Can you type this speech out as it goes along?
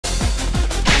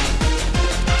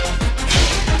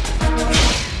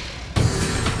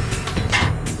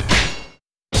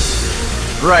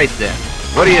Right then.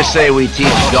 What do you say we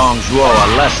teach Dong Zhuo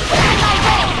a lesson?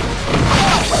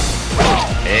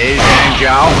 Hey, Zhang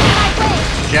Zhao?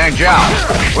 Zhang Zhao,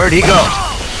 where'd he go?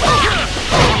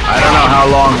 I don't know how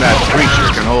long that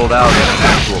creature can hold out in an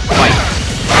actual fight.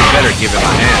 I better give him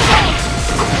a hand.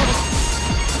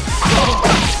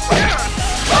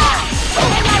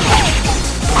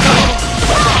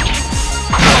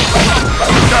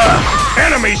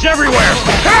 Enemies everywhere!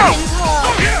 Help!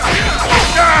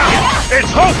 It's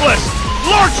hopeless!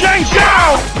 Lord Zhang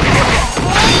Zhao!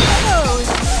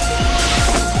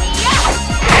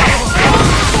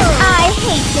 I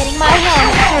hate getting my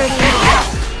hands dirty.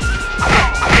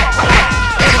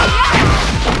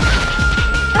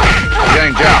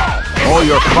 Zhang Zhao, all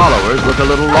your followers look a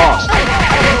little lost.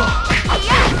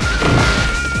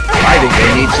 I think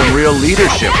they need some real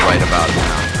leadership right about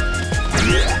now.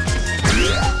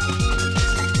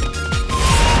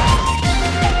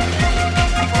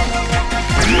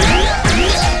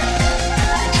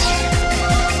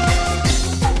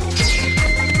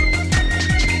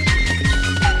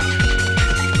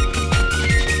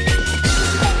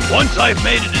 Once I've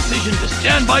made a decision to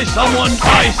stand by someone,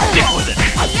 I stick with it.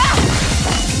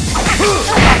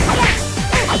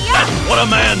 That's what a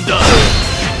man does.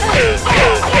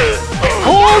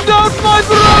 Hold out, my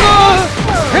brother!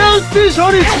 Help is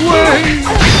on its way!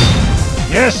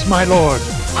 Yes, my lord.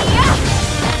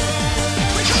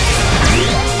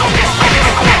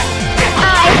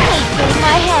 I hate getting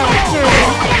my hands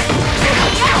dirty.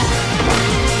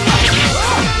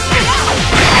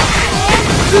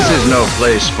 This is no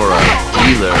place for a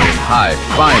dealer in high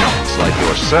finance like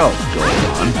yourself, going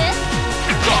on.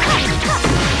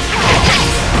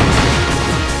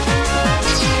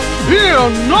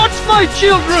 Fear not, my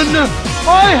children!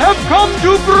 I have come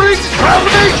to bring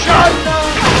salvation!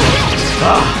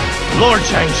 Ah, Lord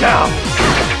Zhang Zhao!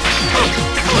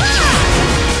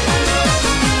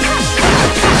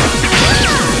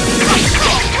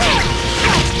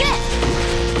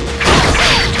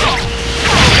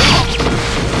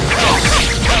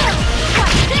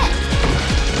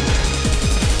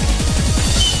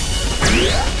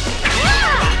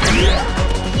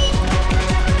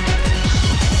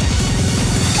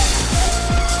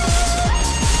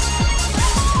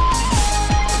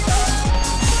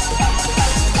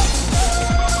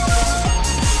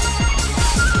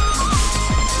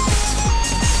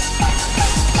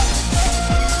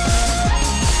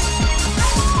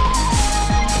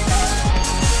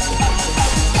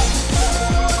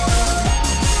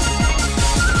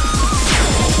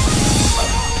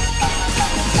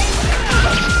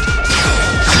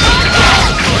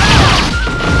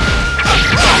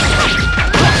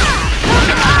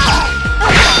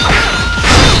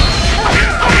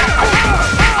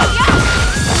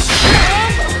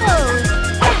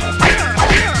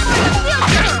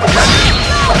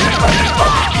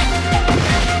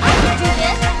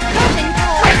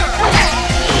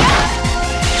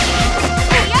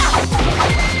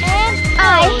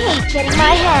 Getting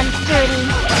my hands dirty.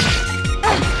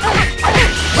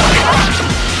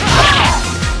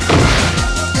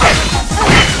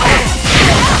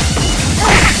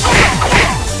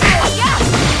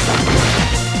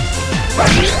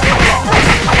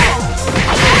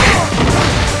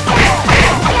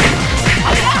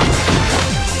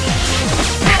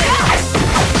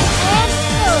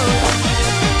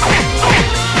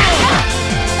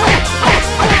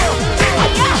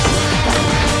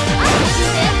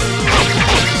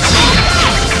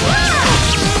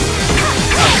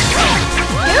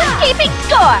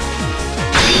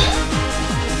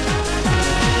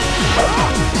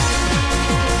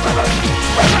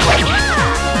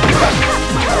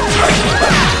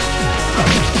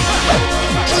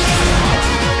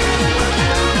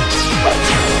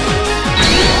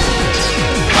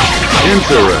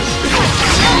 Interesting.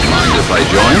 Mind if I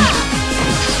join?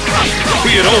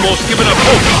 We had almost given up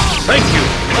hope. Thank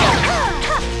you.